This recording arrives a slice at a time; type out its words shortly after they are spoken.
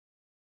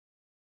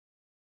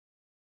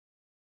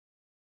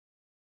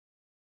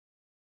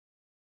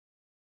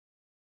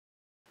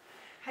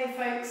Hey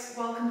folks,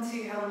 welcome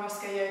to Helen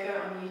Roscoe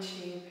Yoga on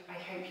YouTube. I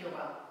hope you're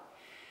well.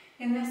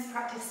 In this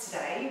practice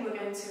today, we're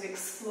going to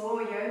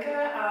explore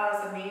yoga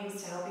as a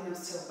means to helping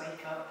us to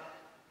wake up.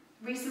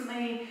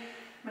 Recently,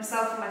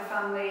 myself and my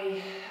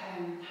family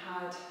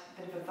had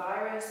a bit of a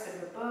virus, a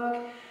bit of a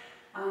bug,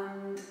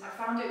 and I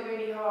found it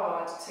really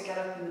hard to get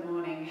up in the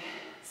morning.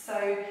 So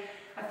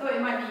I thought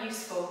it might be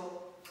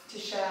useful to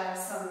share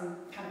some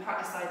kind of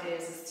practice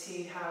ideas as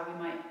to how we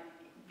might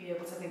be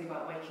able to think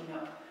about waking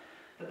up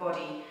the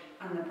body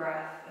and the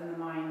breath and the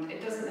mind.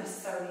 It doesn't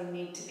necessarily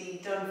need to be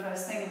done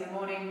first thing in the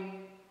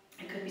morning.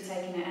 It could be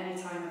taken at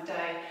any time of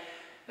day.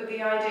 But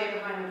the idea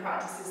behind the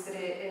practice is that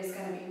it is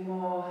going to be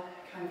more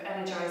kind of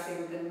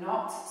energizing than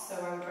not. So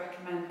I would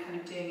recommend kind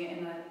of doing it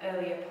in the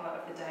earlier part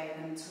of the day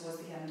than towards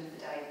the end of the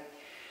day.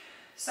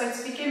 So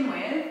to begin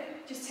with,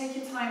 just take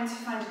your time to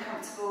find a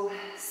comfortable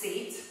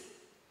seat.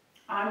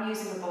 I'm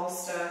using a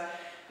bolster,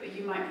 but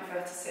you might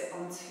prefer to sit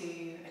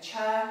onto a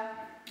chair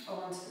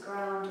or onto the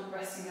ground,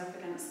 resting up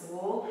against the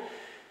wall.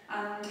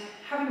 And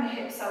having the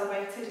hips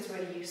elevated is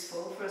really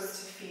useful for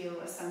us to feel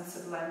a sense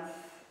of length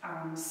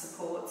and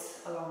support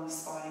along the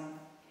spine.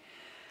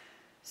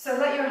 So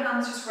let your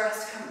hands just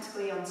rest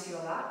comfortably onto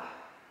your lap.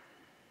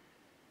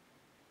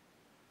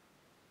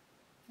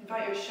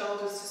 Invite your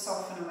shoulders to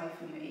soften away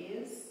from your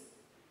ears.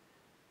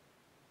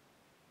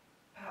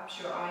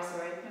 Perhaps your eyes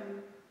are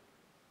open.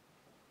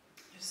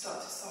 Just start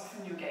to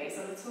soften your gaze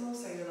a little,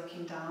 so you're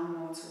looking down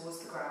more towards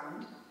the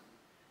ground.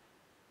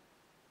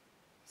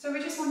 So we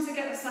just want to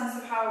get a sense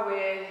of how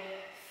we're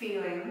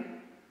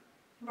feeling,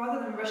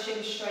 rather than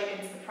rushing straight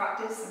into the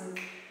practice and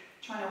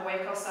trying to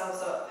wake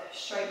ourselves up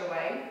straight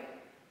away.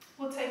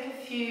 We'll take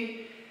a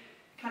few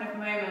kind of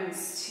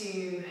moments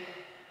to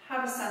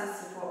have a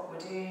sense of what we're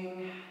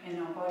doing in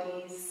our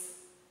bodies,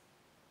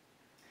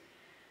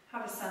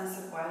 have a sense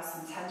of where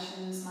some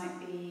tensions might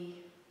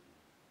be,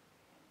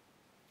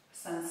 a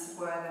sense of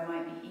where there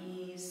might be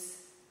ease.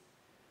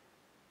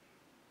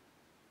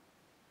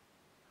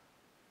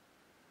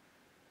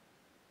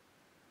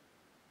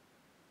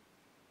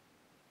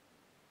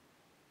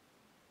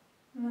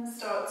 And then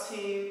start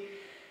to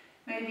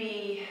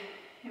maybe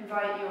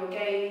invite your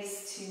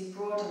gaze to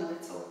broaden a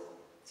little.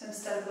 So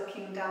instead of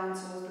looking down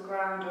towards the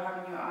ground or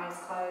having your eyes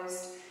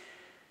closed,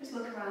 just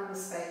look around the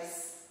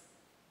space.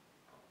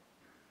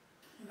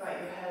 Invite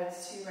your head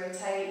to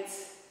rotate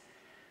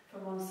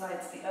from one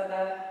side to the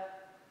other.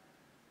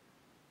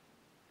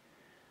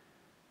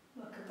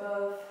 Look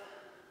above.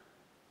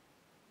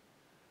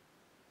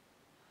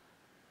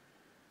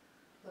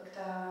 Look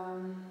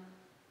down.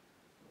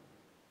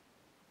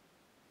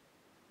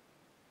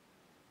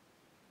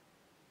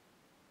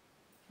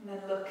 And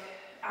then look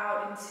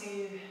out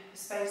into the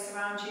space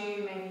around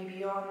you, maybe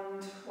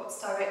beyond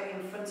what's directly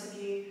in front of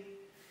you.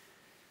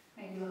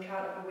 Maybe look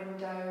out of a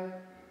window.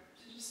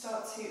 So just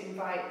start to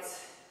invite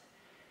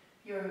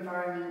your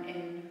environment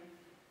in.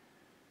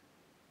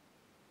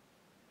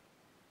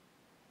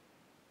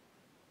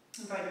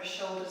 Invite your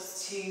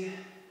shoulders to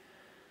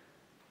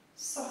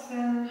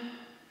soften,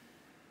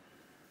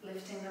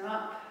 lifting them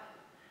up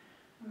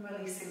and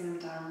releasing them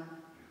down.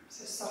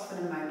 So soften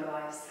and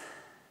mobilise.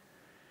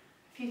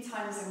 A few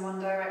times in one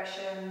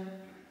direction,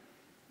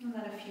 and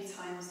then a few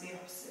times the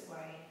opposite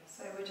way.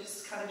 So we're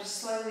just kind of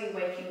slowly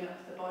waking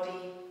up the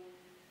body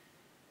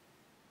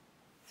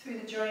through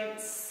the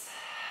joints.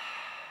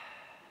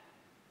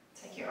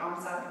 Take your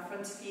arms out in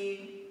front of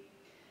you.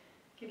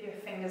 Give your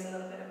fingers a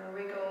little bit of a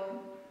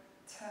wriggle.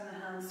 Turn the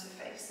hands to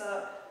face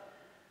up.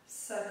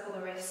 Circle the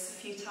wrists a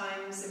few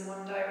times in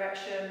one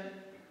direction.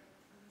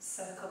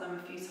 Circle them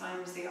a few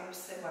times the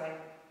opposite way.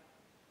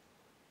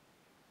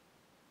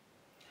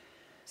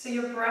 So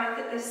your breath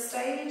at this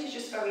stage is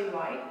just very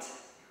light.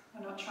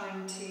 We're not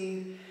trying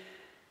to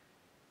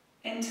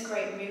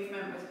integrate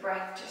movement with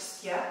breath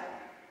just yet.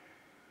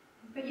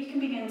 But you can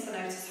begin to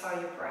notice how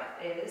your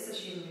breath is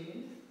as you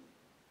move.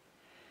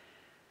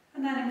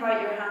 And then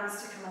invite your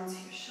hands to come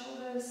onto your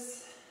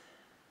shoulders.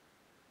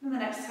 And the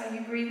next time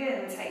you breathe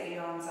in, take the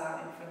arms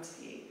out in front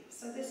of you.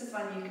 So this is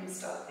when you can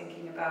start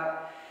thinking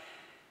about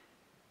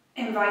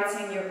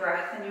inviting your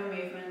breath and your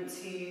movement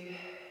to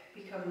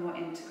become more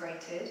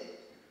integrated,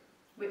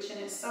 which in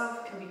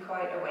itself can be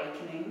quite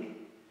awakening,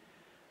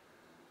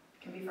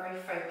 can be very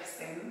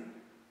focusing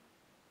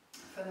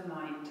for the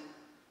mind.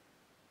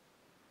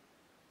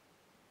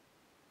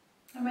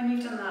 And when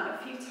you've done that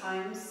a few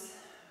times,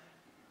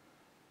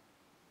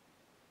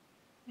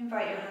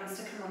 invite your hands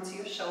to come onto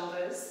your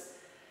shoulders,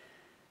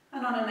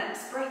 and on a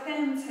next breath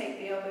in, take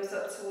the elbows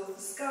up towards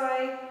the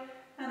sky,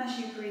 and as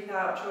you breathe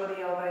out, draw the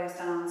elbows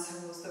down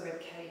towards the rib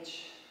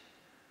cage.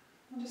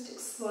 And just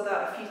explore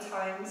that a few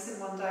times in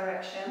one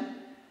direction.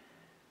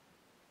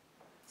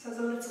 So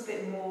there's a little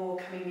bit more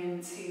coming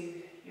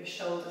into your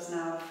shoulders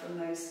now from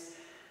those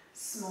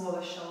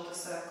smaller shoulder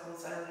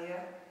circles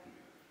earlier.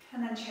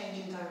 And then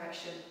changing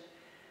direction.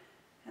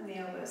 And the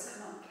elbows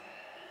come up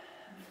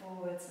and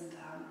forwards and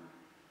down.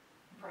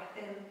 Breath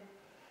in.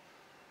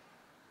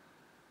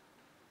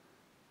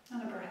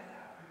 And a breath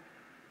out.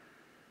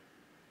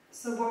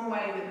 So one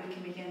way that we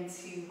can begin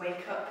to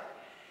wake up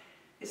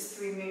is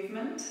through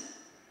movement,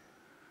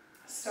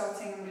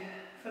 starting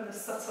from the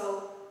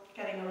subtle,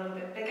 getting a little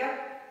bit bigger,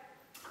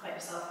 let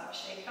yourself have a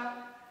shake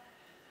up,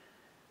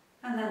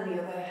 and then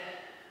the other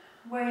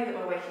way that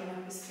we're waking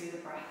up is through the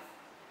breath.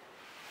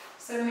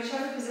 So in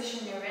whichever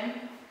position you're in,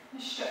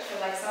 just stretch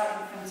your legs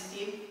out in front of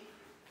you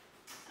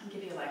and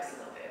give your legs a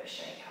little bit of a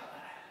shake out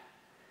there.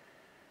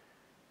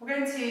 We're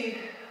going to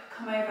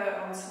come over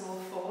onto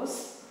all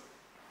fours.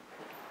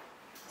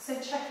 So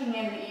checking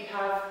in that you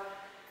have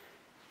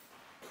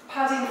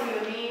padding for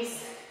your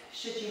knees,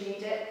 should you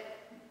need it.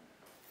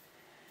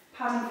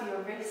 Padding for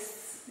your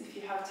wrists, if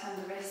you have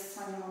tender wrists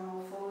when you're on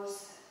all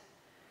fours.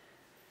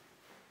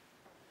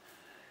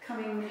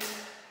 Coming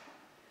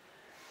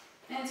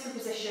into a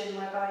position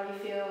whereby you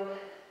feel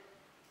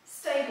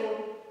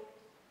stable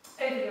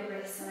over your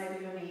wrists and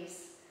over your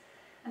knees,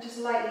 and just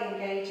lightly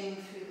engaging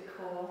through the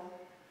core.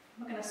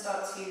 We're going to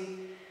start to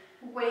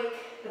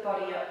wake the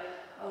body up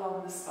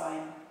along the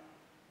spine.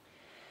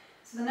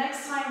 So the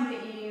next time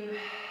that you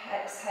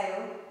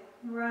exhale,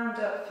 round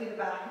up through the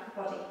back of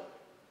the body.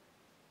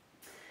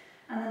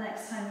 And the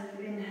next time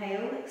you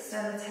inhale,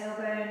 extend the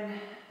tailbone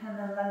and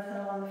then lengthen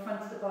along the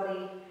front of the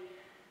body.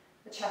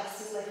 The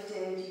chest is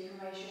lifted, you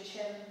can raise your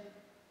chin.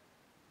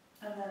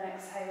 And then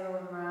exhale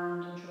and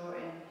round and draw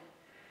in.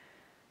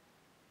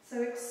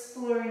 So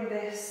exploring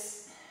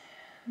this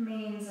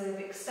means of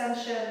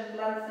extension,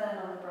 lengthen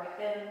on the breath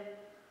in,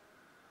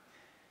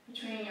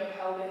 between your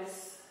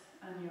pelvis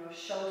and your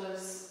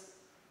shoulders,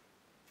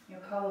 your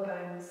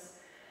collarbones,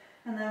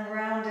 and then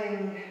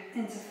rounding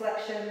into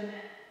flexion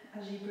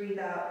as you breathe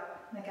out,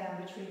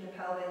 again between the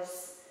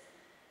pelvis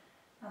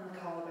and the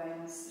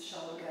collarbones, the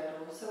shoulder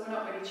girdle. So we're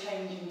not really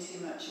changing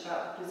too much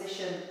about the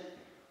position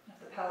of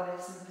the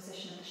pelvis and the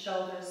position of the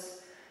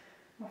shoulders.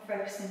 We're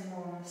focusing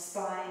more on the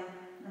spine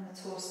and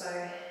the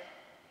torso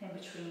in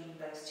between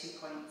those 2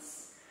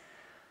 points,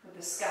 with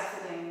the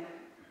scaffolding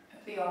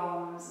of the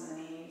arms and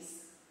the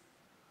knees.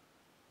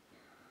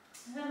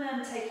 And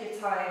then take your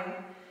time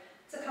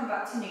to come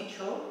back to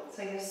neutral,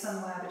 so you're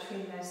somewhere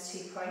between those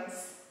 2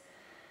 points.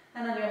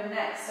 And on your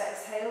next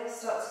exhale,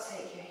 start to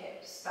take your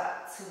hips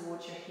back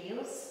towards your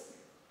heels.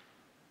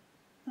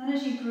 And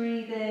as you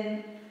breathe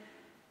in,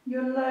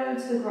 you're low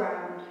to the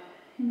ground.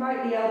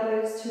 Invite the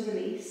elbows to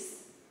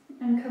release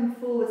and come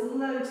forwards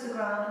low to the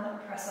ground and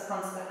then press up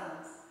onto the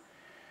hands.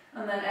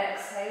 And then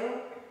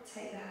exhale,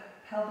 take the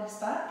pelvis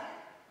back.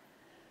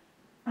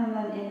 And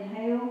then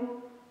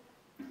inhale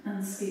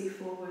and scoot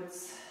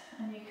forwards.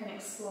 And you can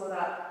explore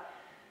that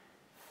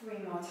 3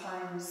 more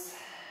times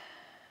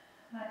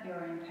at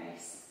your own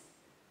pace.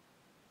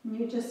 And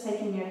you're just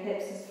taking your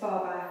hips as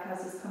far back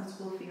as is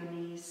comfortable for your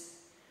knees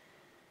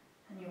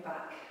and your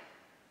back.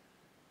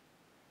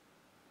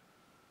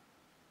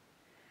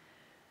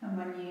 And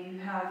when you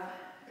have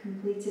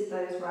completed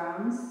those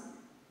rounds,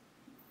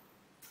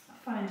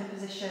 find a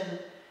position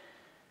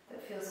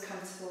that feels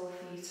comfortable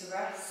for you to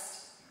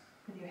rest,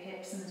 with your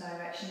hips in the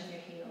direction of your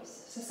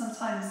heels. So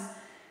sometimes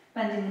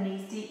bending the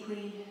knees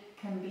deeply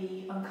can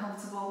be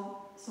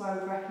uncomfortable, so I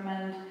would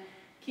recommend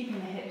keeping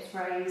the hips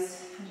raised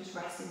and just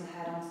resting the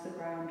head onto the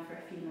ground for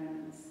a few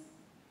moments.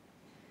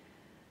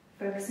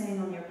 Focusing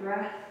on your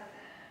breath.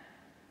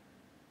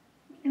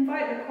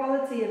 Invite the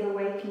quality of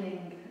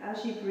awakening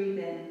as you breathe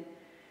in.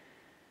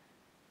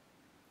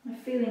 A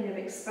feeling of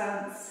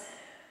expanse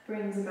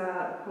brings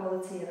about a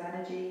quality of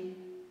energy.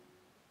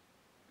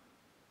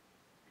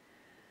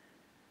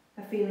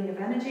 A feeling of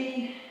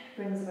energy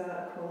brings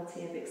about a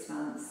quality of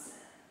expanse.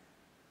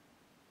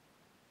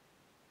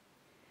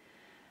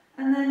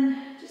 And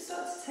then just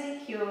start to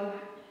take your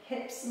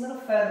hips a little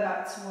further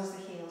back towards the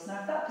heels.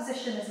 Now if that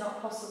position is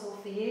not possible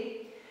for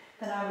you,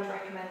 then I would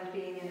recommend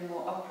being in a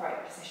more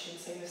upright position,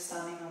 so you're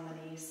standing on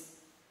the knees.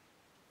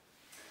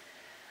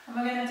 And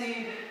we're going to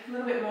do a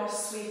little bit more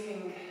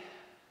sweeping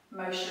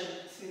motion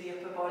through the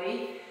upper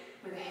body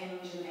with a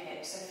hinge in the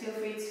hips. So feel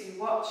free to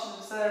watch and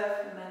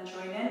observe and then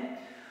join in,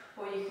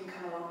 or you can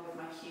come along with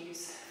my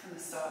cues from the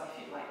start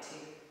if you'd like to.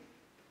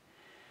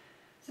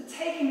 So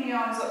taking the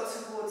arms up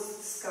towards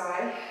the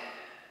sky,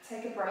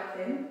 take a breath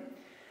in,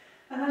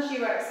 and as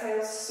you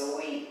exhale,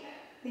 sweep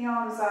the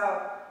arms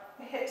out,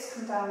 the hips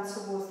come down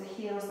towards the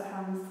heels, the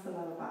hands to the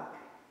lower back.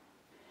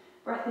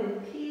 Breath in,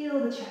 peel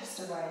the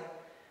chest away,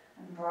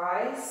 and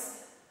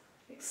rise,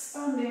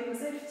 expanding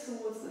as if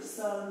towards the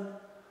sun.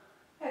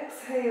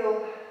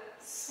 Exhale,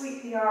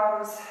 sweep the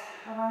arms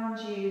around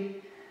you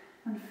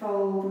and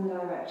fold in the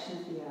direction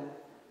of the earth.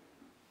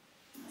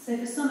 So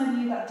for some of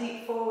you, that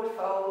deep forward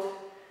fold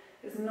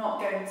is not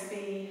going to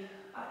be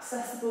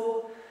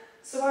accessible,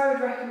 so I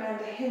would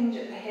recommend a hinge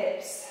at the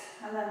hips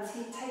and then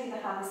taking the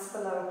hands to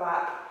the lower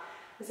back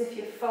as if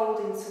you're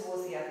folding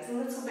towards the earth. There's a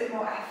little bit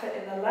more effort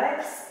in the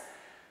legs,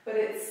 but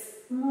it's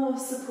more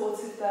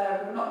supportive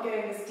there. We're not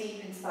going as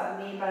deep into that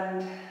knee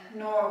bend,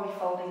 nor are we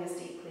folding as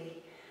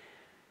deeply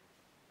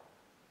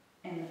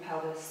in the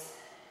pelvis,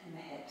 in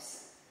the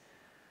hips.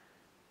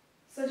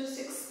 So just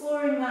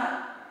exploring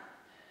that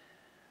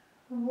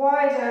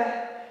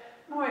wider,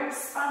 more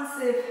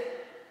expansive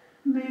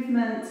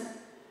movement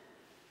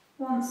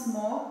Once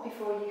more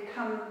before you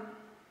come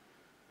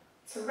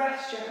to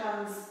rest your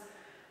hands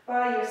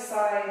by your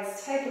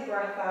sides, take a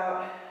breath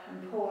out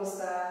and pause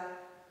there.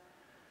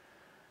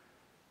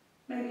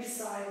 Maybe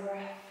sigh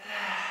breath.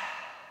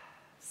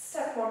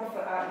 Step one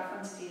foot out in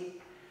front of you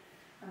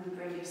and then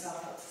bring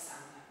yourself up to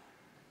stand.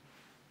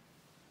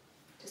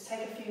 Just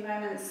take a few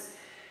moments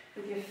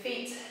with your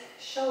feet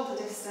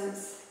shoulder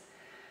distance.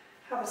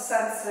 Have a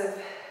sense of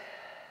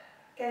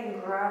getting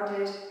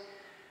grounded,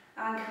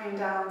 anchoring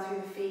down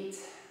through the feet.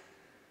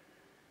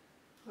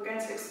 We're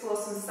going to explore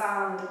some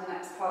sound in the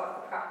next part of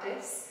the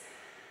practice.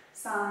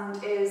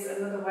 Sound is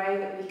another way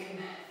that we can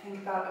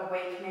think about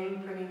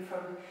awakening, bringing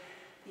from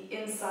the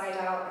inside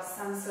out a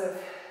sense of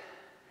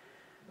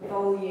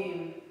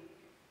volume.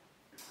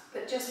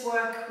 But just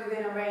work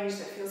within a range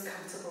that feels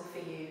comfortable for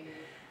you.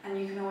 And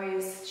you can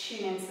always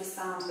tune into the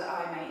sound that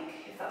I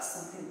make if that's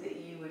something that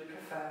you would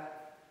prefer.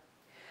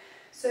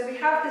 So we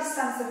have this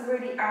sense of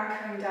really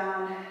anchoring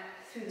down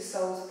through the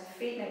soles of the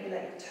feet. Maybe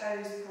let your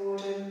toes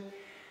broaden.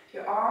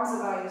 Your arms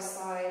are by your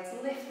sides.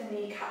 Lift the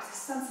kneecaps, a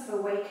sense of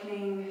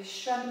awakening,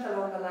 strength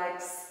along the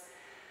legs.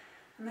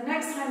 And the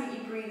next time that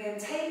you breathe in,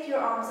 take your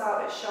arms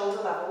out at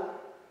shoulder level.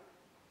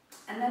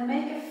 And then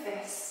make a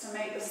fist and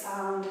make the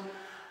sound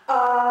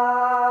ah.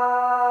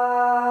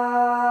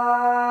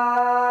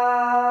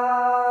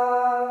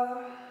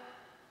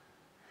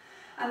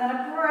 And then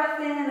a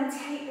breath in and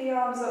take the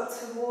arms up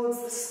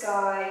towards the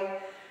sky.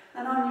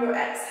 And on your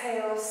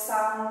exhale,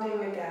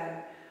 sounding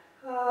again.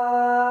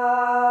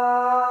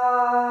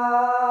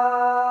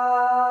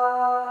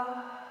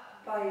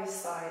 By your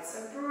side. So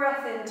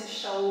breath into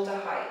shoulder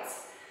height.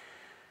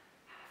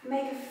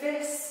 Make a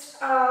fist.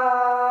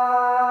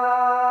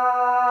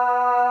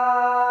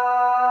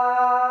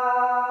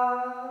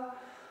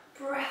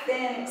 Breath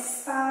in,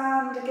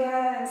 expand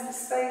again into the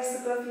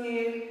space above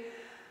you.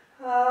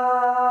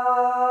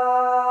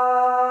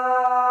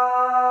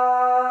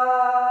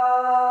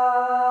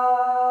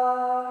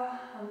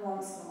 And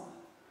once more.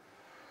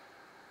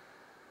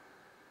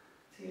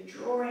 So you're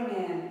drawing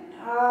in.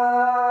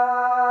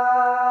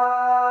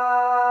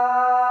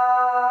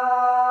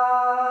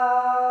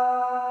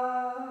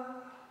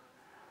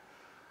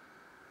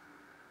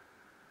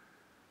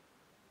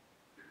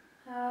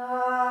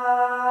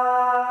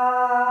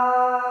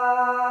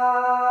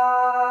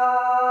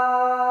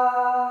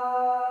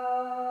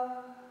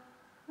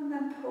 And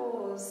then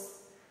pause.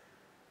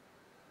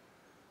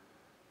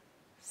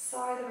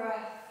 Sigh the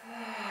breath.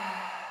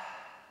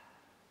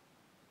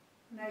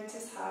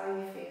 Notice how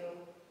you feel.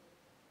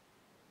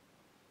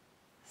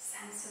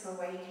 Sense of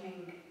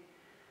awakening.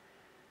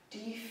 Do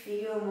you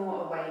feel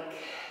more awake?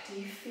 Do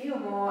you feel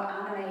more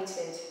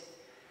animated?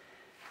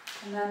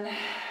 And then a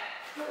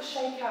little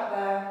shake out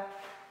there.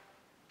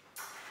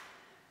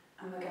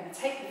 And we're going to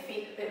take the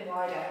feet a bit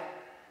wider.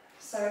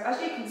 So as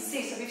you can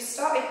see, so we've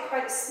started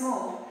quite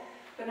small,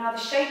 but now the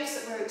shapes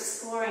that we're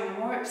exploring are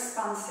more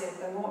expansive,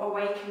 they're more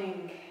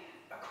awakening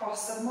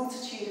across a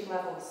multitude of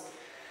levels.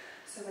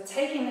 So we're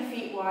taking the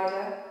feet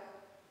wider.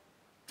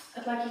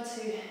 I'd like you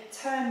to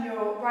turn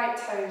your right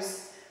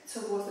toes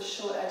towards the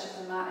short edge of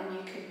the mat, and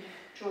you can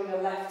draw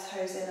your left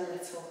toes in a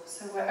little.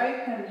 So we're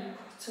open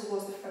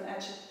towards the front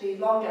edge, the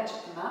long edge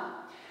of the mat,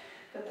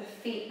 but the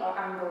feet are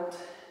angled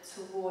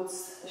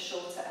towards the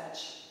shorter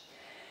edge.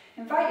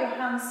 Invite your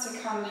hands to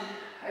come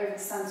over the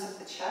centre of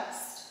the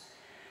chest,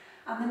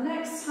 and the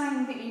next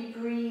time that you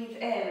breathe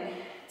in,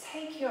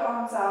 take your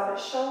arms out at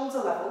shoulder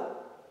level,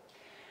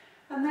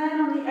 and then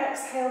on the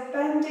exhale,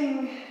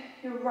 bending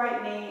your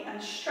right knee and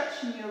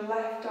stretching your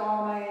left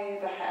arm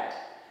overhead.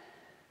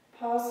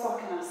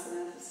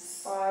 Parsvakonasana, this is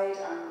side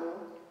angle,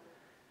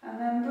 and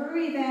then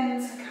breathe in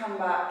to come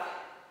back,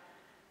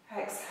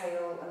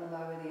 exhale and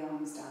lower the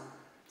arms down.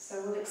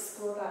 So we'll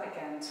explore that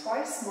again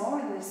twice more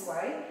in this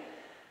way.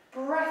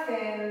 Breath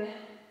in,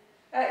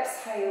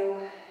 exhale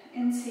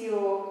into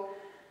your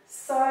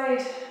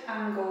side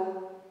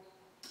angle,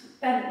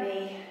 bent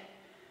knee.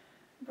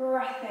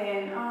 Breath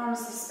in, arms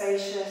are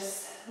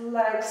spacious,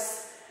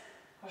 legs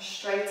are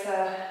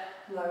straighter,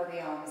 lower the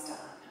arms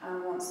down.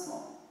 And once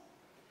more.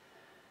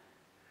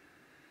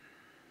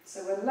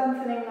 So we're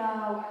lengthening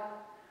now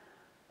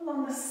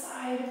along the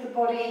side of the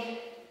body.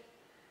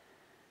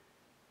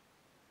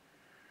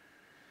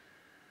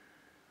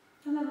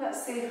 And then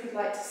let's see if we'd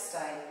like to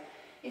stay.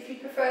 If you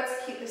prefer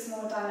to keep this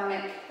more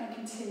dynamic, then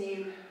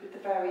continue with the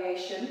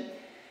variation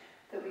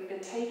that we've been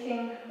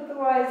taking.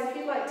 Otherwise, if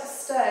you'd like to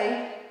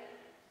stay,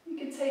 you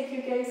can take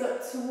your gaze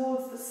up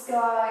towards the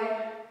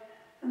sky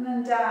and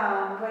then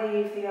down,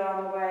 wave the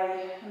arm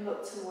away and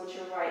look towards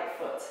your right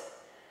foot.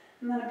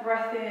 And then a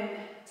breath in,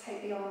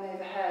 take the arm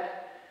overhead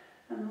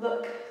and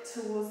look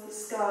towards the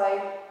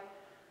sky,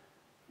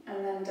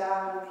 and then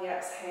down on the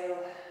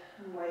exhale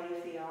and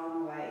wave the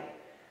arm away.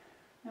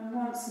 And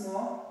once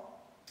more,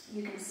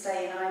 you can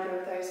stay in either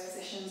of those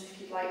positions if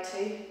you'd like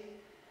to.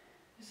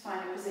 Just find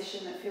a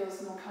position that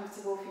feels more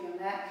comfortable for your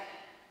neck.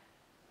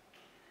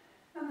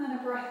 And then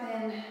a breath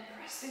in,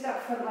 press through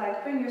that front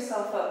leg, bring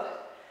yourself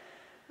up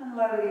and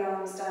lower the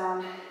arms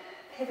down.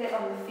 Pivot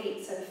on the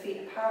feet so the feet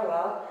are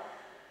parallel.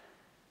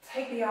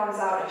 Take the arms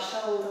out at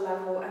shoulder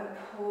level and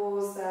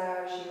pause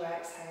there as you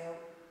exhale.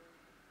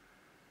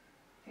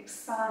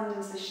 Expand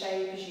into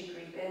shape as you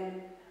breathe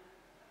in.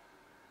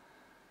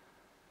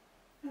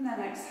 And then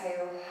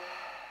exhale,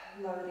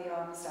 lower the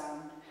arms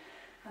down.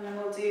 And then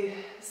we'll do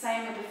the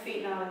same with the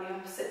feet now in the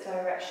opposite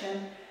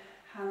direction.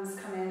 Hands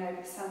come in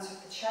over the centre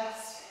of the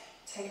chest.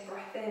 Take a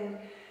breath in.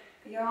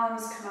 The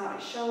arms come out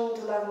at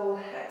shoulder level.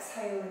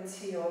 Exhale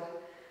into your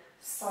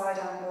side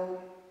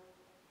angle.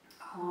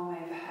 Arm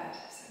overhead.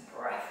 So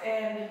breath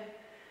in,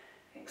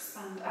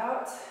 expand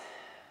out,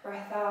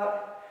 breath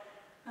out,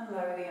 and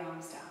lower the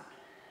arms down.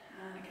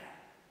 And again.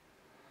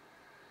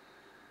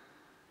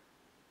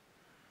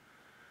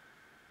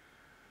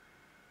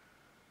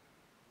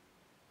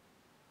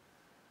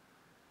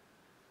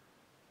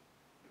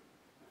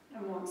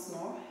 And once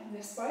more in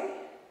this way.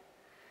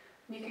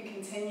 You can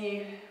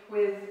continue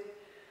with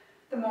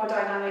the more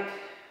dynamic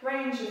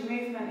range of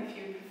movement if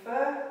you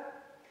prefer.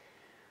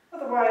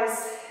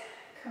 Otherwise,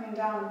 coming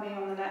down with me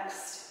on the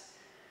next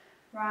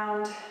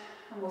round,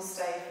 and we'll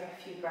stay for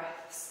a few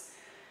breaths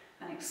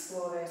and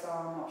explore those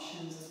arm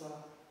options as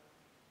well.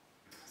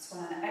 So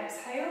on an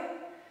exhale,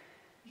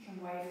 you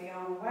can wave the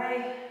arm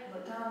away,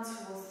 look down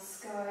towards the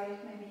sky.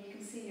 Maybe you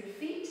can see your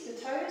feet, your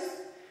toes.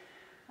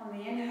 On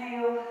the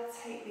inhale,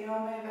 take the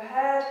arm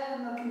overhead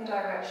and look in the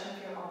direction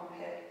of your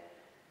armpit.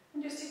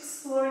 And just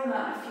exploring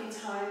that a few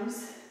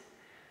times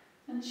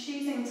and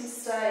choosing to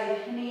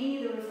stay in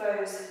either of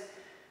those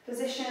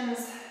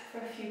positions for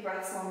a few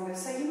breaths longer.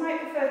 So you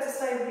might prefer to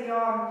stay with the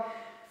arm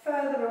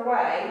further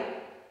away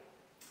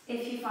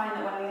if you find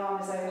that when the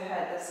arm is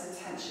overhead there's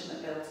some tension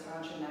that builds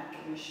around your neck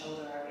and your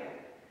shoulder area.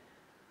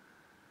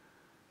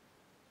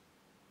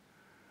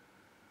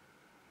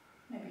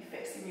 Maybe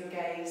fixing your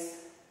gaze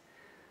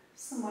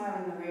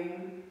somewhere in the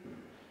room.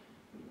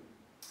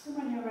 And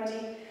when you're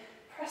ready,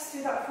 press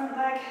through that front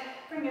leg,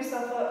 bring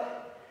yourself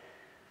up,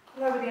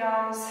 lower the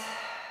arms,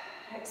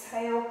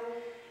 exhale,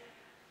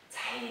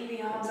 take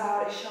the arms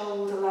out at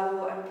shoulder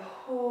level and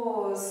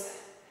pause.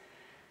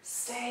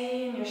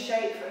 Stay in your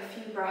shape for a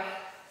few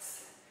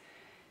breaths.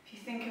 If you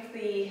think of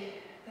the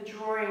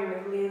drawing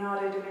with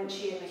Leonardo da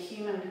Vinci and the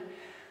human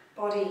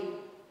body,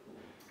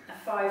 the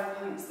 5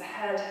 points, the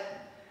head,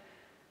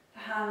 the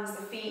hands,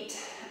 the feet,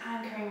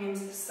 anchoring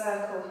into the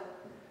circle.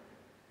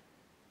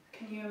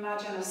 Can you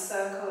imagine a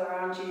circle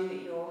around you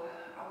that you're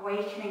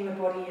awakening the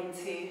body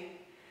into?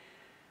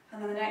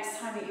 And then the next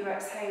time that you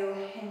exhale,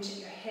 hinge at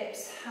your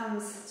hips,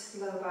 hands to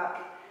the lower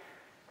back,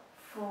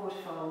 forward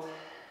fold.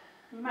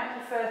 You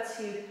might prefer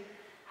to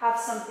have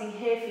something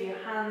here for your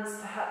hands,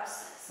 perhaps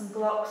some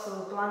blocks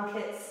or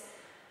blankets.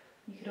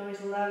 You could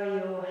always lower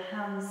your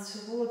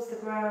hands towards the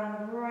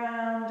ground,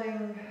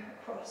 rounding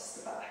across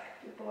the back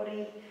of your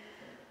body.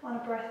 On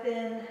a breath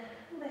in,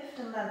 lift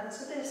and lengthen.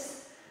 So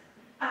this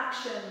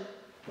action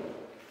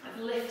of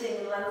lifting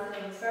and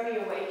lengthening is very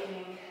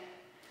awakening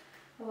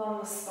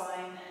along the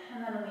spine.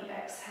 And then on the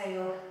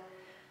exhale,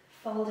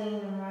 folding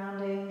and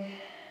rounding.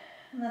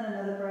 And then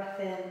another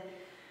breath in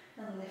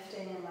and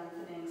lifting and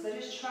lengthening. So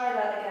just try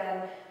that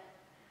again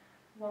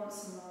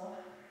once more.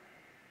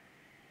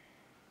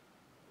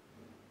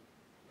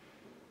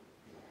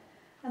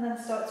 And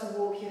then start to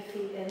walk your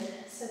feet in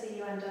so that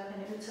you end up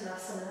in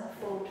Uttanasana,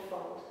 forward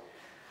fold.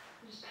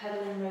 Just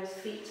pedaling those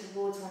feet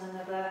towards one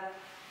another.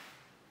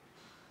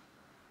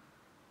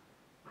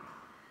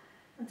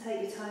 And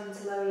take your time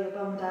to lower your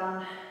bum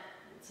down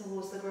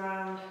towards the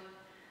ground.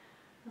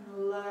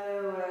 And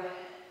lower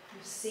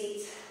your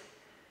seat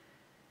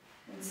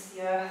into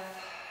the earth.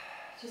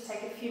 Just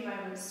take a few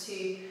moments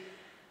to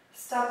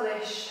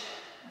establish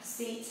a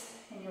seat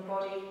in your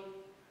body.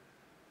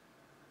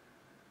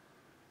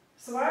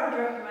 So I would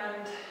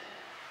recommend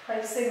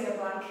placing a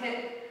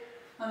blanket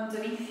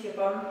underneath your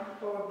bum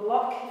or a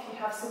block if you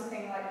have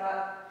something like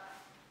that.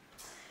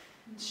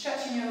 And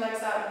stretching your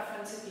legs out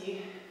in front of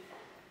you.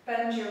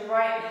 Bend your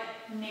right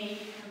knee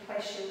and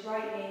place your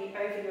right knee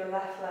over your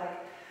left leg.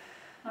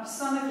 Now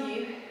some of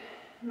you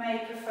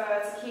may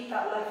prefer to keep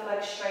that left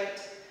leg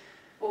straight,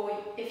 or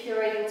if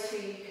you're able to,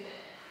 you could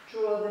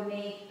draw the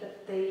knee,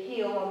 the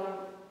heel on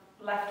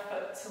the left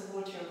foot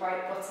towards your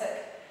right buttock.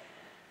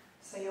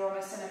 So you're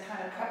almost in a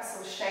kind of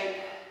pretzel shape.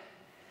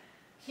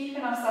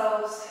 Keeping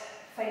ourselves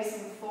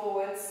facing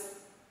forwards.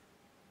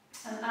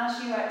 And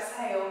as you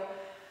exhale,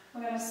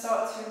 we're going to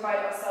start to invite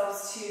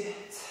ourselves to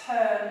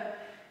turn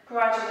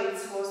gradually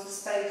towards the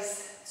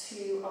space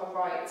to our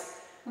right.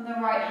 And the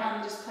right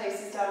hand just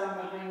places down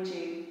behind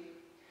you.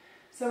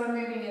 So we're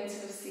moving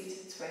into a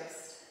seated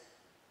twist.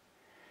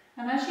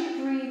 And as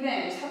you breathe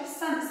in, just have a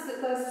sense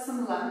that there's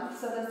some length,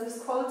 so there's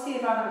this quality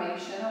of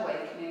animation,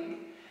 awakening.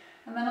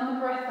 And then on the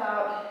breath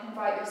out,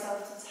 invite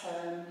yourself to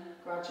turn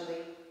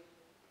gradually.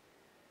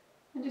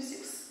 And just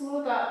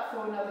explore that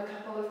for another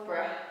couple of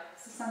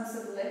breaths, a sense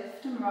of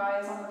lift and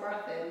rise on the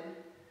breath in,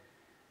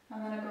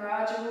 and then a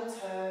gradual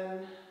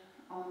turn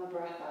on the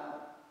breath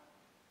out.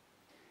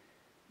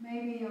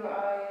 Maybe your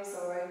eyes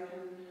are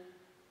open,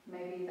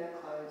 maybe they're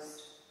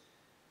closed.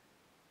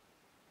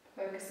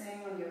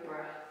 Focusing on your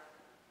breath.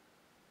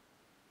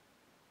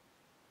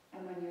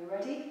 And when you're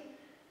ready,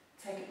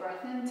 take a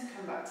breath in to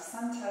come back to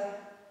centre.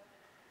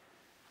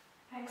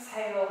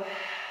 Exhale,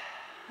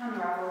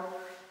 unravel.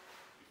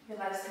 Your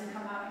legs can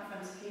come out in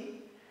front of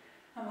you.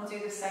 And we'll do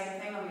the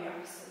same thing on the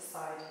opposite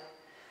side.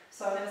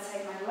 So I'm going to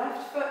take my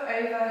left foot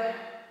over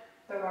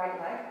the right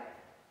leg.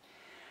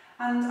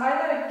 And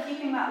either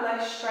keeping that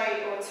leg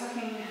straight or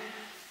tucking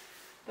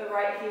the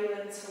right heel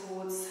in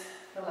towards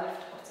the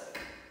left buttock.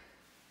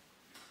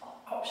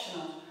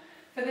 Optional.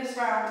 For this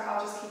round,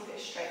 I'll just keep it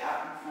straight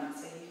out in front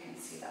so you can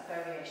see that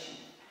variation.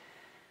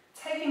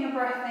 Taking a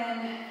breath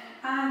in,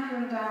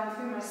 anchoring down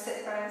through my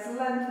sit bones,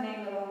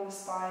 lengthening along the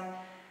spine.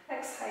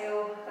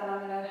 Exhale, then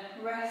I'm going to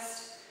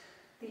rest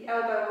the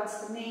elbow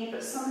onto the knee,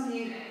 but some of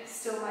you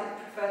still might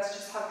prefer to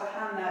just have the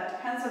hand there. It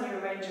depends on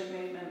your range of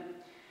movement.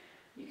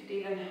 You could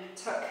even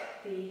tuck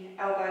the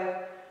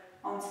elbow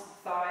onto the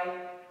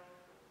thigh.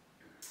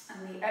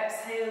 And the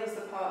exhale is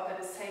the part that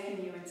is taking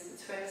you into the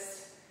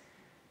twist.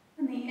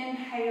 And the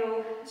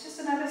inhale is just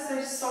an ever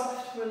so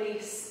soft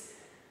release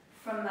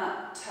from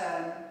that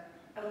turn.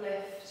 A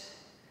lift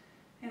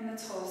in the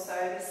torso,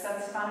 this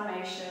sense of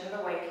animation, of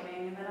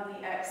awakening. And then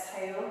on the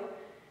exhale,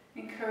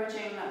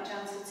 encouraging that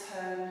gentle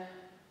turn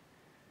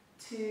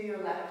to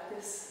your left.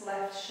 This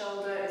left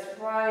shoulder is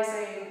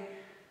rising,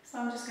 so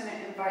I'm just going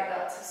to invite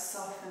that to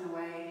soften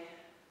away.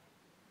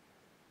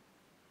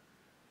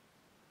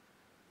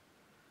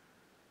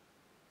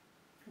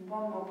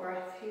 One more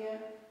breath here.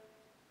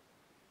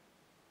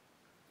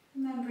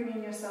 And then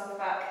bringing yourself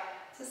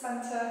back to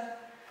centre,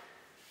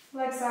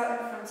 legs out in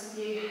front of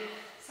you.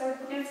 So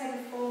we're going to take a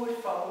forward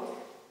fold.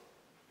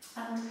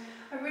 And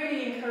I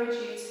really encourage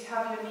you to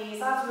have your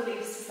knees as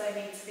released as they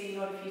need to be in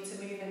order for you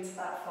to move into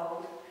that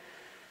fold.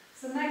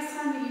 So next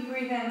time that you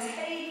breathe in,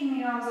 taking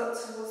the arms up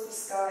towards the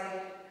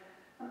sky.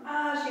 And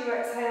as you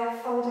exhale,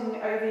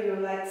 folding over your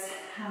legs,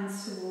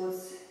 hands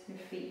towards your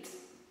feet.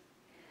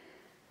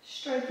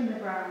 Stroking the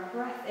ground,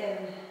 breath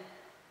in.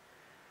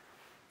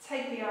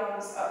 Take the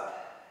arms up,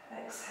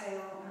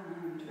 exhale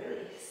and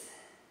release.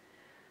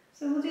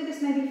 So we'll do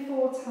this maybe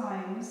 4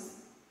 times.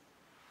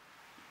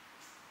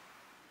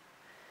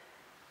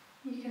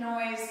 You can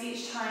always,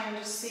 each time,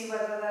 just see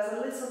whether there's a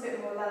little bit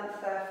more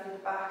length there for the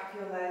back of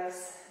your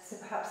legs. So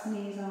perhaps the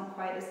knees aren't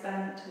quite as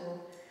bent,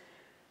 or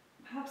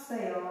perhaps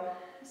they are.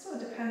 It sort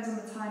of depends on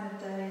the time of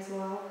day as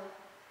well.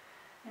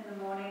 In the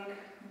morning,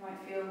 you might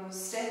feel more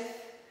stiff,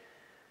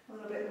 a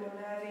little bit more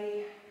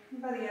nervy.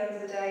 And by the end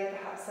of the day,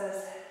 perhaps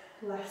there's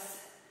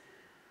less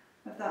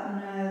of that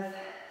nerve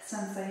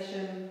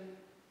sensation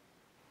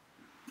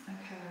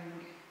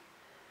occurring.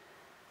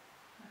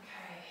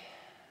 Okay,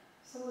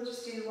 so we'll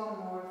just do one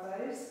more of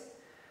those,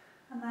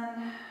 and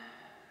then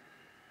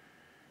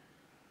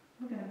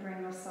we're going to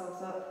bring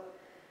ourselves up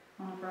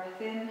on a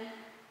breath in,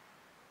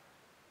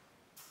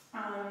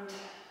 and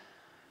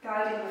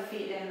guiding the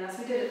feet in as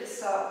we did at the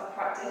start of the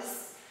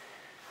practice,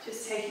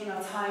 just taking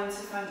our time to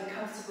find a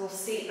comfortable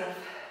seat of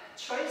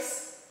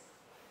choice.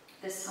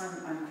 This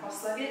time I'm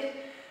cross-legged,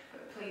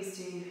 but please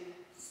do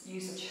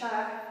use a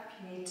chair if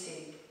you need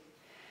to.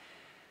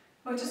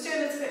 We'll just do a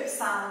little bit of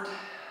sound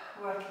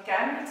work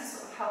again to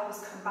sort of help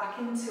us come back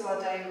into our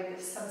day with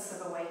this sense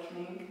of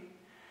awakening.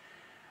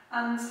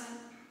 And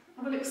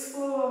we'll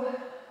explore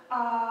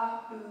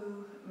ah,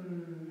 oo,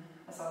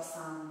 as our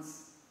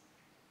sounds.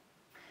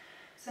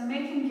 So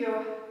making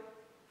your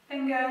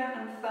finger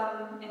and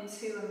thumb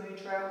into a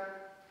mudra,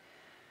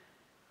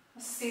 a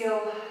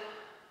seal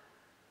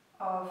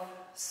of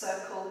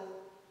circle,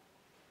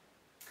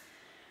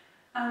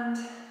 and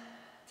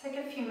take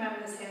a few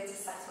moments here to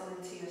settle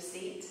into your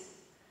seat.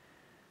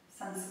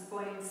 Sense of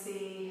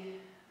buoyancy,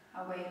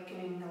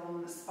 awakening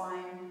along the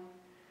spine.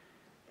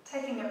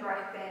 Taking a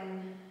breath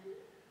in,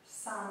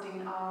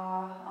 sounding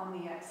ah on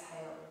the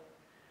exhale.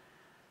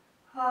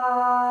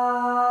 Ah.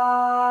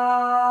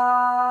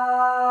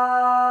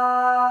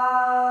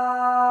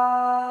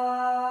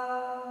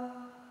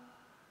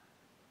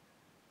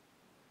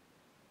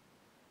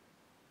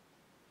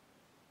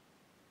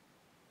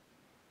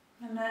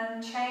 And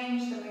then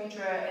change the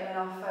mudra in an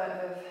offer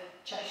of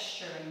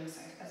gesturing,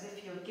 so as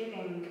if you're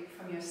giving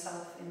from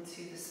yourself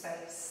into the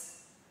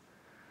space.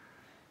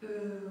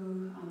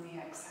 Ooh on the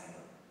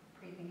exhale.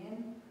 Breathing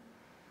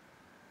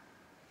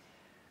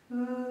in.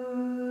 Ooh.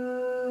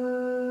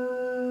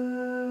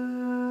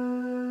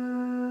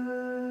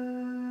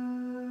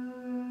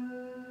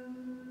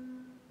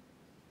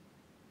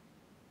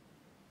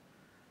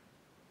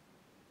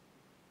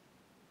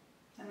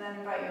 And then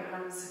invite your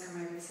hands to come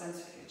over the centre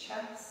of your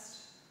chest.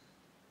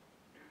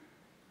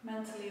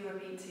 Mentally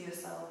repeat to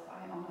yourself,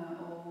 I honour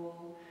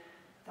all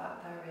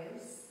that there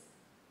is.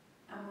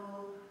 And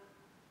we'll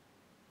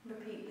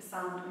repeat the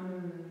sound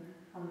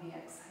on the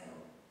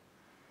exhale.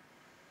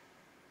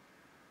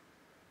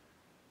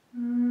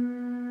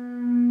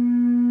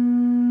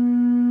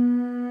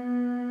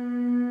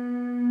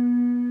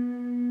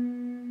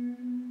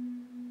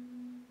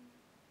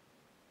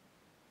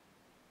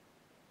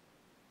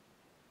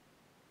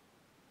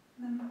 And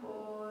then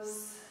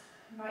pause,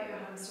 invite your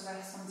hands to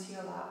rest onto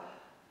your lap.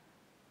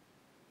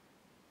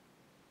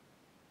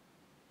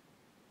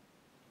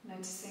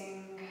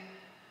 Noticing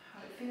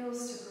how it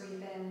feels to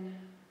breathe in,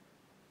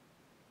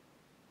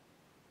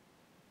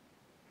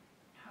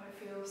 how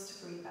it feels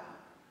to breathe out.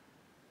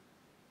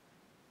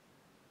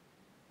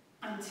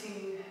 And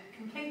to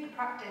complete the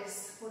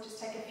practice, we'll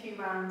just take a few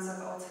rounds of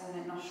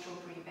alternate nostril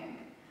breathing,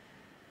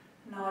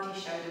 Nadi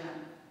Shodhana,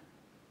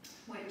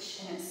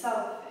 which in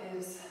itself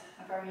is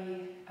a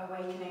very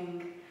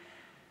awakening,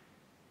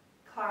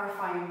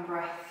 clarifying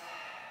breath.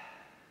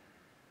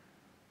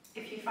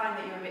 If you find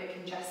that you're a bit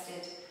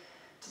congested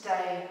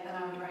today, then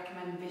I would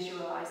recommend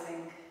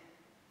visualising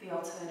the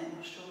alternate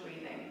nostril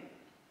breathing.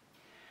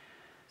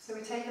 So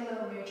we take a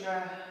little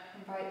mudra,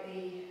 invite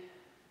the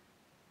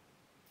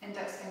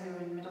index finger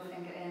and middle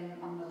finger in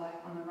on the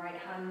right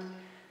hand,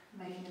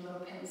 making a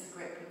little pincer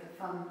grip with the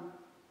thumb,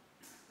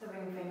 the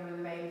ring finger and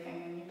the baby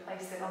finger, and you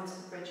place it onto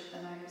the bridge of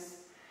the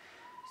nose.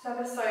 So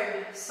ever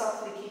so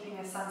softly keeping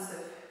a sense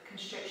of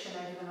constriction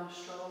over the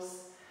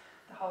nostrils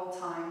the whole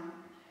time.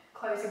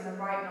 Closing the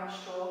right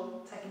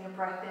nostril, taking a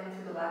breath in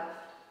through the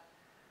left.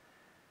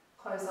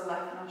 Close the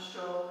left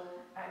nostril,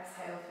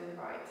 exhale through the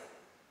right.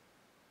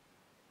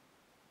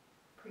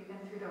 Breathe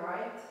in through the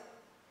right.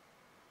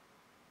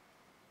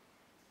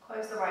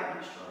 Close the right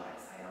nostril,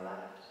 exhale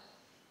left.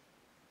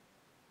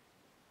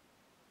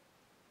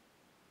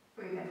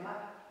 Breathe in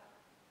left.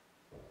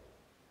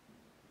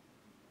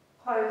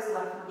 Close the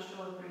left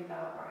nostril and breathe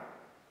out right.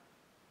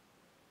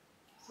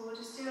 So we'll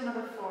just do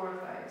another 4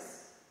 of those.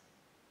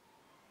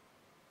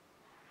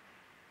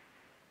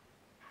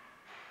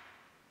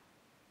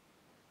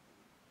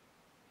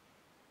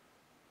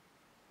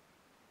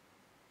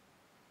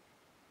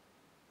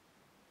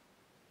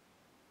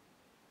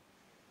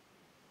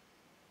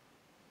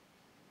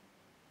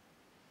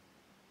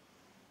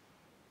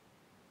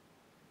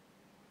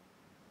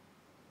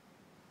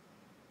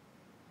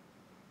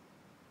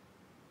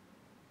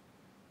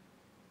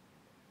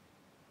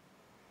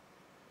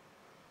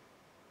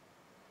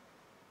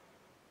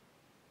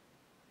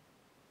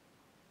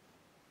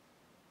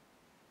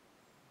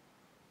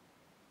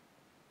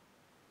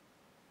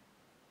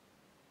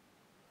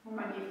 And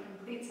when you've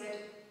completed,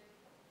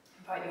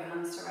 invite your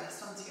hands to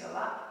rest onto your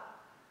lap.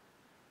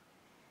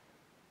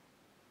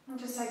 And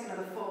just take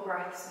another 4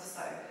 breaths or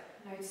so,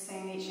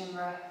 noticing each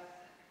in-breath,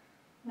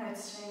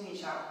 noticing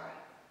each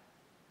out-breath.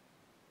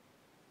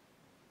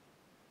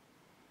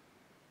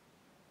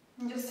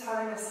 And just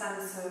having a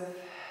sense of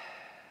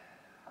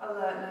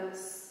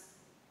alertness,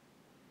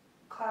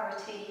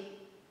 clarity,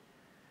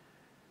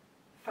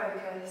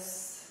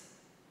 focus.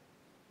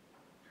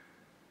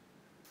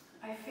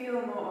 I feel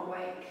more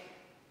awake.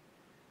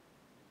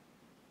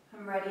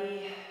 I'm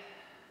ready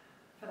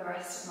for the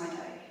rest of my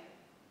day.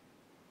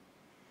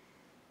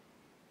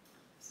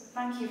 So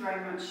thank you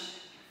very much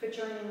for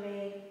joining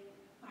me.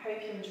 I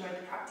hope you enjoyed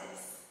the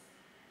practice,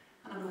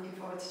 and I'm looking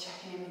forward to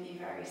checking in with you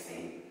very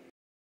soon.